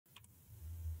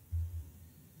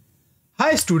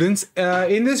Hi students,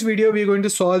 in this video we are going to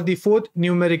solve the fourth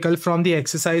numerical from the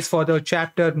exercise for the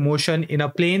chapter motion in a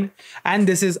plane, and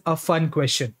this is a fun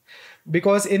question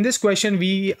because in this question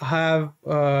we have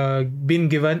been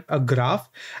given a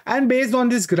graph, and based on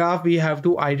this graph we have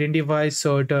to identify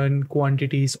certain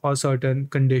quantities or certain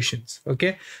conditions.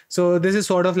 Okay, so this is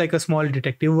sort of like a small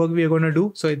detective work we are going to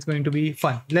do, so it's going to be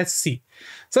fun. Let's see.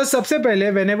 So सबसे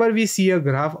पहले whenever we see a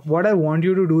graph, what I want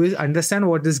you to do is understand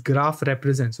what this graph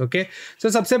represents. Okay, so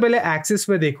सबसे पहले axis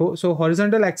पे देखो. So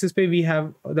horizontal axis पे we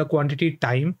have the quantity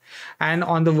time, and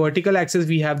on the vertical axis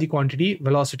we have the quantity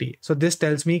velocity. So this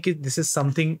tells me that this is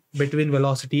something between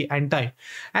velocity and time.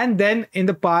 And then in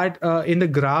the part in the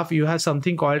graph you have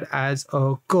something called as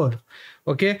a curve.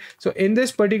 Okay, so in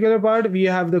this particular part we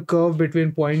have the curve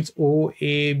between points O,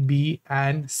 A, B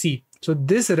and C. So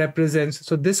this represents,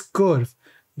 so this curve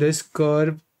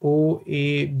O,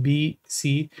 A, B,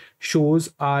 C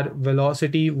shows our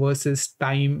velocity versus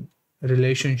time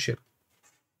relationship.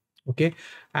 Okay,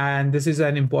 and this is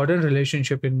an important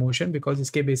relationship in motion because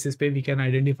iske basis pe we can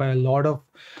identify a lot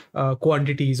of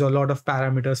quantities or a lot of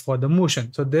parameters for the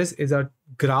motion. So this is a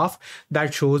graph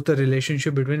that shows the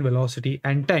relationship between velocity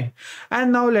and time.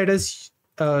 And now let us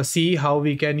see how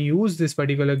we can use this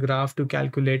particular graph to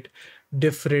calculate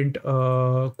different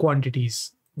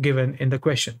quantities given in the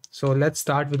question. So let's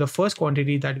start with the first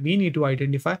quantity that we need to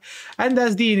identify, and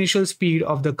that's the initial speed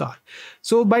of the car.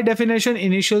 So by definition,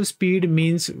 initial speed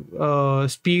means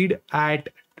speed at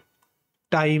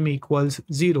time equals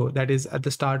 0, that is at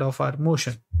the start of our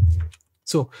motion.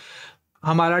 So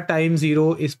हमारा time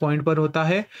 0 इस point पर होता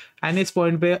है, and इस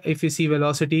point पे if you see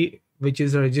velocity which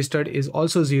is registered is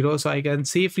also 0. So I can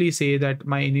safely say that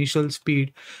my initial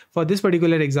speed for this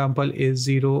particular example is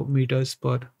 0 meters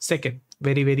per second.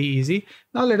 Very, very easy.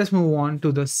 Now let us move on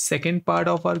to the second part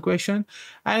of our question.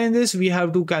 And in this, we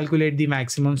have to calculate the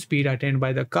maximum speed attained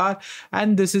by the car.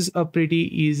 And this is a pretty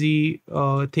easy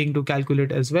thing to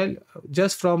calculate as well.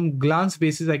 Just from glance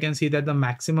basis, I can see that the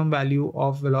maximum value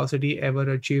of velocity ever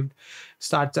achieved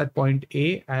starts at point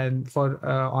A, and for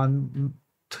on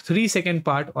 3-second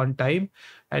part on time,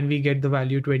 and we get the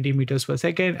value 20 meters per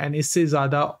second, and इससे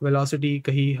ज़्यादा velocity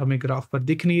कहीं हमें graph पर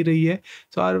दिख नहीं रही है.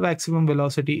 So our maximum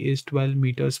velocity is 12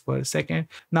 meters per second.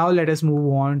 Now let us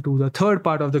move on to the third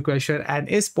part of the question, and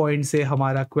इस point से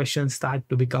हमारा question start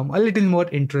to become a little more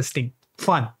interesting.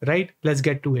 Fun, right? Let's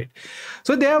get to it.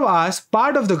 So they have asked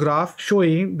part of the graph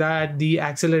showing that the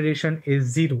acceleration is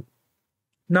 0.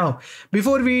 Now,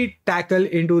 before we tackle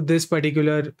into this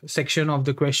particular section of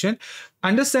the question,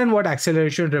 understand what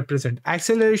acceleration represents.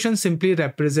 Acceleration simply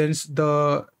represents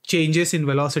the changes in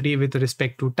velocity with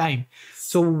respect to time.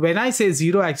 So when I say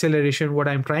 0 acceleration, what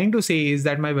I'm trying to say is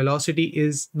that my velocity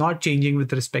is not changing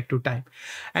with respect to time.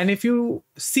 And if you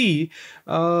see,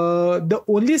 the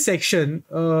only section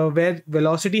where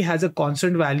velocity has a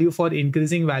constant value for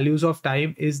increasing values of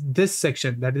time is this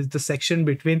section. That is the section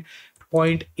between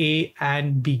point A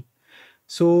and B.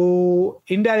 So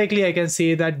indirectly, I can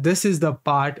say that this is the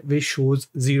part which shows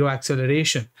 0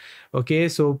 acceleration. Okay,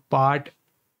 so part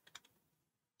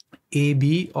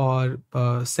AB or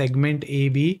segment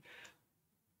AB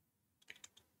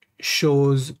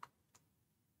shows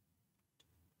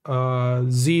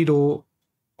 0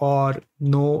 or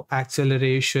no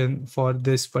acceleration for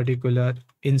this particular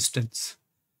instance.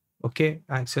 Okay,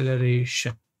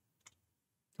 acceleration.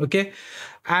 Okay,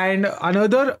 and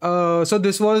another so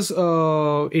this was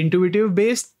intuitive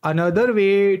based. Another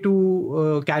way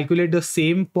to calculate the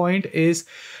same point is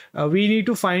we need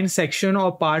to find section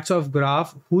or parts of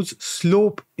graph whose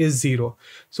slope is 0.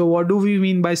 So what do we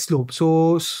mean by slope?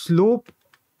 So slope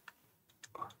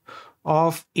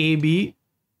of AB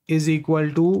is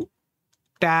equal to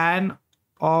tan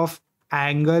of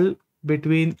angle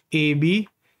between AB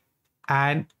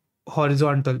and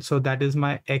horizontal. So that is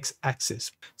my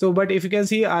x-axis. So but if you can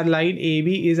see, our line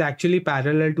AB is actually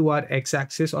parallel to our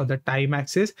x-axis or the time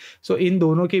axis. So in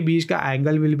दोनों के बीच का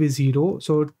angle will be 0.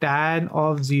 So tan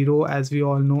of 0, as we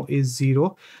all know, is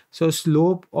 0. So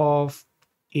slope of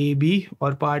AB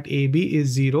or part AB is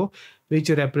 0, which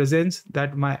represents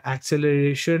that my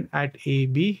acceleration at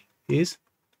AB is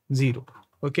 0.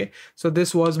 Okay, so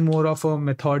this was more of a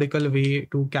methodical way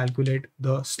to calculate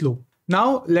the slope.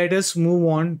 Now let us move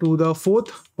on to the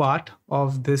fourth part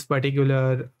of this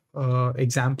particular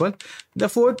example. The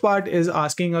fourth part is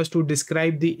asking us to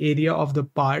describe the area of the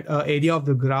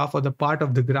graph or the part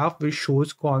of the graph which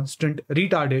shows constant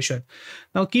retardation.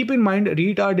 Now keep in mind,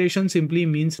 retardation simply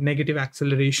means negative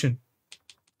acceleration.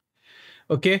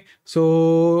 Okay,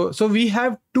 so we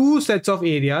have two sets of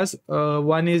areas.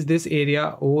 One is this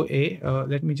area OA.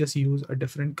 Let me just use a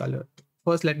different color.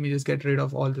 First, let me just get rid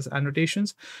of all these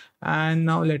annotations. And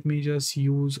now let me just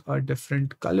use a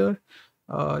different color.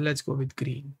 Let's go with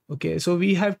green. Okay, so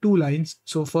we have two lines.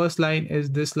 So first line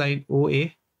is this line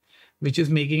OA, which is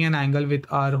making an angle with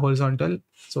our horizontal.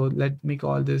 So let me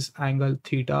call this angle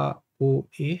theta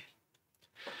OA.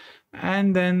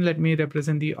 And then let me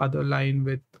represent the other line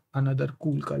with another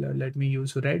cool color. Let me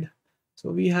use red. So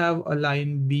we have a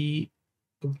line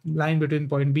line between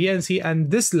point B and C,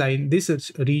 and this line,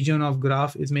 this region of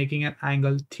graph is making an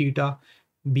angle theta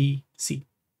BC.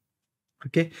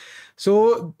 Okay,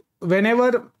 so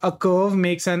whenever a curve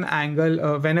makes an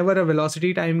angle, whenever a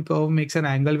velocity time curve makes an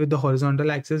angle with the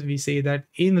horizontal axis, we say that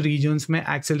in regions में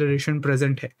acceleration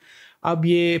present है. अब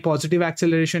ये positive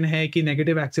acceleration है कि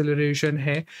negative acceleration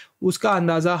है, उसका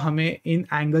अंदाजा हमें इन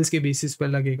एंगल्स के बेसिस पर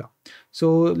लगेगा.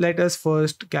 So let us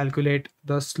first calculate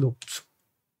the slopes.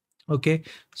 Okay,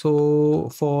 so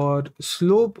for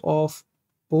slope of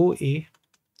OA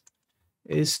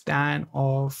is tan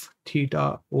of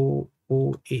theta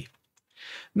OA.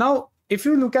 Now, if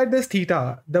you look at this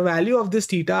theta, the value of this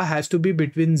theta has to be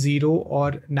between 0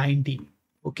 or 90.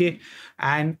 Okay,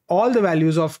 and all the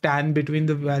values of tan between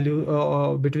the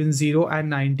value between 0 and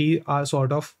 90 are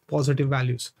sort of positive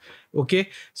values. Okay,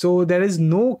 so there is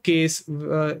no case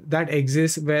that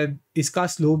exists where iska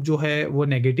slope jo hai wo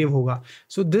negative hoga.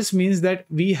 So this means that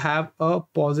we have a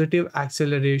positive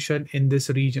acceleration in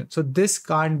this region. So this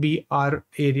can't be our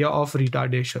area of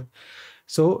retardation.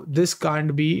 So this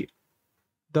can't be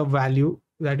the value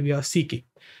that we are seeking.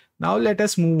 Now let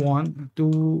us move on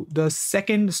to the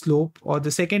second slope, or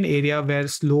the second area where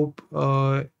slope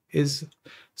is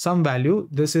some value.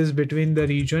 This is between the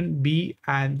region B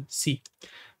and C.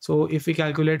 So if we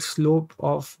calculate slope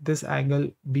of this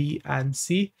angle B and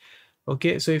C,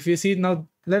 okay, so if you see, now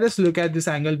let us look at this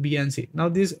angle B and C. Now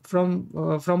this from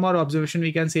our observation,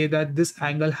 we can say that this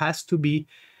angle has to be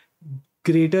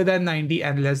greater than 90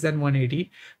 and less than 180.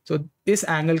 So this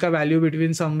angle ka value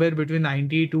between somewhere between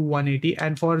 90 to 180,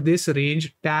 and for this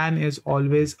range tan is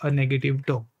always a negative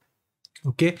term.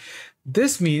 Okay,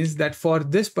 this means that for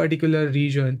this particular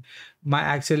region my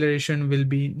acceleration will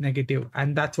be negative,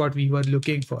 and that's what we were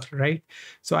looking for, right?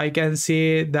 So I can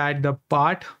say that the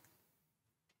part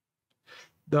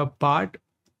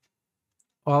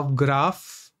of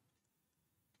graph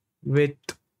with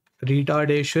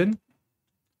retardation,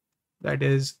 that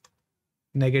is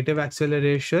negative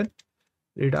acceleration,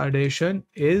 retardation,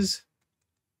 is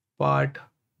part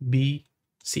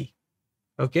BC.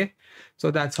 Okay, so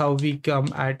that's how we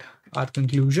come at our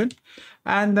conclusion.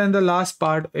 And then the last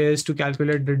part is to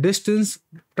calculate the distance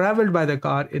traveled by the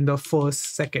car in the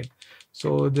first second.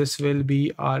 So this will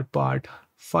be our part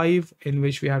 5, in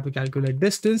which we have to calculate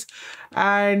distance.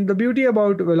 And the beauty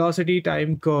about velocity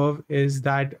time curve is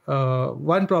that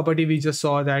one property we just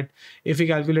saw, that if we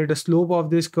calculate the slope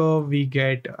of this curve, we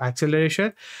get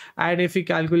acceleration. And if we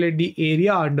calculate the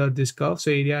area under this curve, so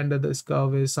area under this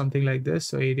curve is something like this,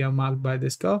 so area marked by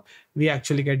this curve, we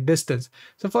actually get distance.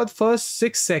 So for the first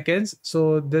 6 seconds,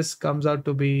 so this comes out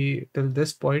to be till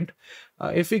this point.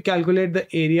 If we calculate the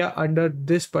area under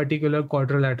this particular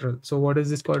quadrilateral, so what is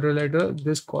this quadrilateral?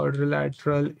 This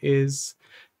quadrilateral is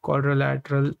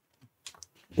quadrilateral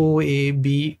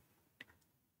OABD.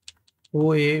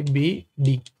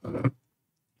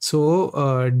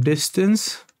 So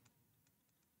distance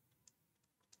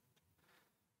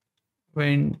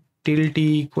when till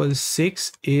t equals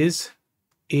 6 is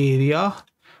area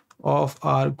of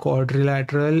our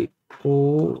quadrilateral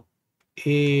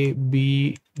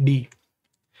OABD.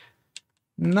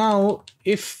 Now,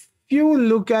 if you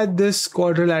look at this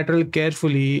quadrilateral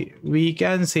carefully, we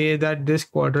can say that this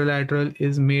quadrilateral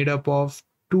is made up of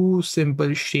two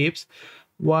simple shapes.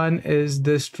 One is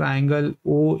this triangle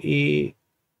OAE,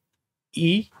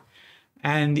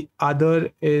 and the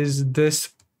other is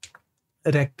this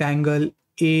rectangle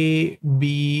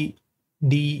ABDE.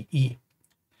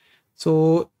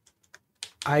 So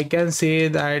I can say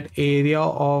that area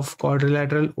of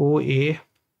quadrilateral OA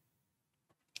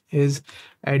is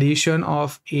addition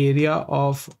of area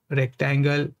of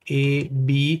rectangle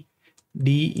ABDE,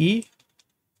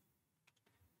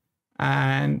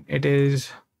 and it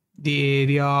is the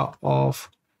area of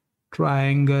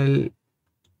triangle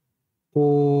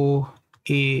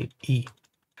OAE.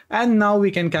 And now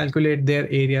we can calculate their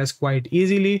areas quite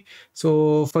easily.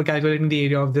 So for calculating the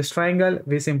area of this triangle,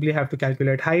 we simply have to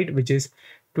calculate height, which is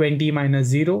 20 minus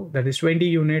 0, that is 20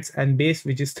 units, and base,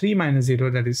 which is 3 minus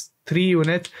 0, that is 3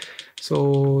 units.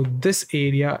 So this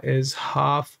area is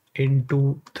half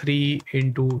into 3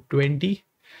 into 20.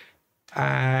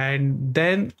 And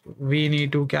then we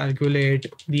need to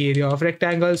calculate the area of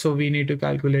rectangle. So we need to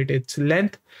calculate its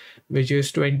length, which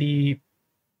is 20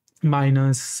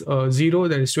 minus 0,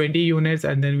 that is 20 units.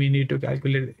 And then we need to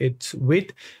calculate its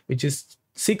width, which is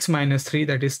 6 minus 3,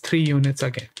 that is 3 units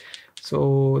again.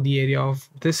 So the area of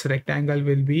this rectangle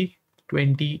will be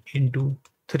 20 into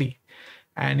 3.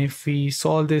 And if we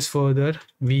solve this further,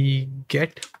 we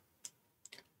get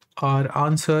our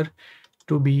answer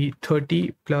to be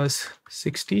 30 plus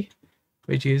 60,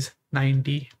 which is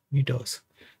 90 meters.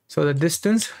 So the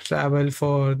distance travel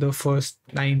for the first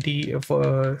 90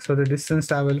 so the distance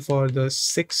travel for the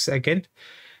 6 second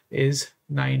is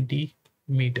 90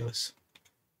 meters.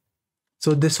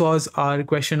 So this was our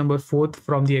question number 4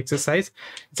 from the exercise.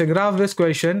 It's a graph-based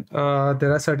question.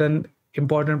 There are certain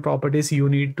important properties you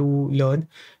need to learn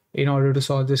in order to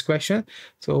solve this question.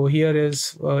 So here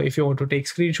is, if you want to take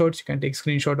screenshots, you can take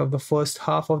screenshot of the first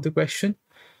half of the question.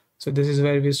 So this is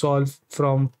where we solve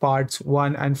from parts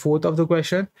 1 and 4 of the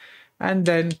question, and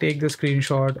then take the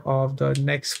screenshot of the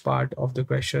next part of the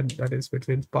question, that is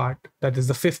between that is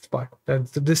the 5th part,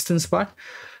 that's the distance part.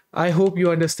 I hope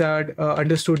you understood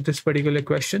this particular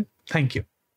question. Thank you.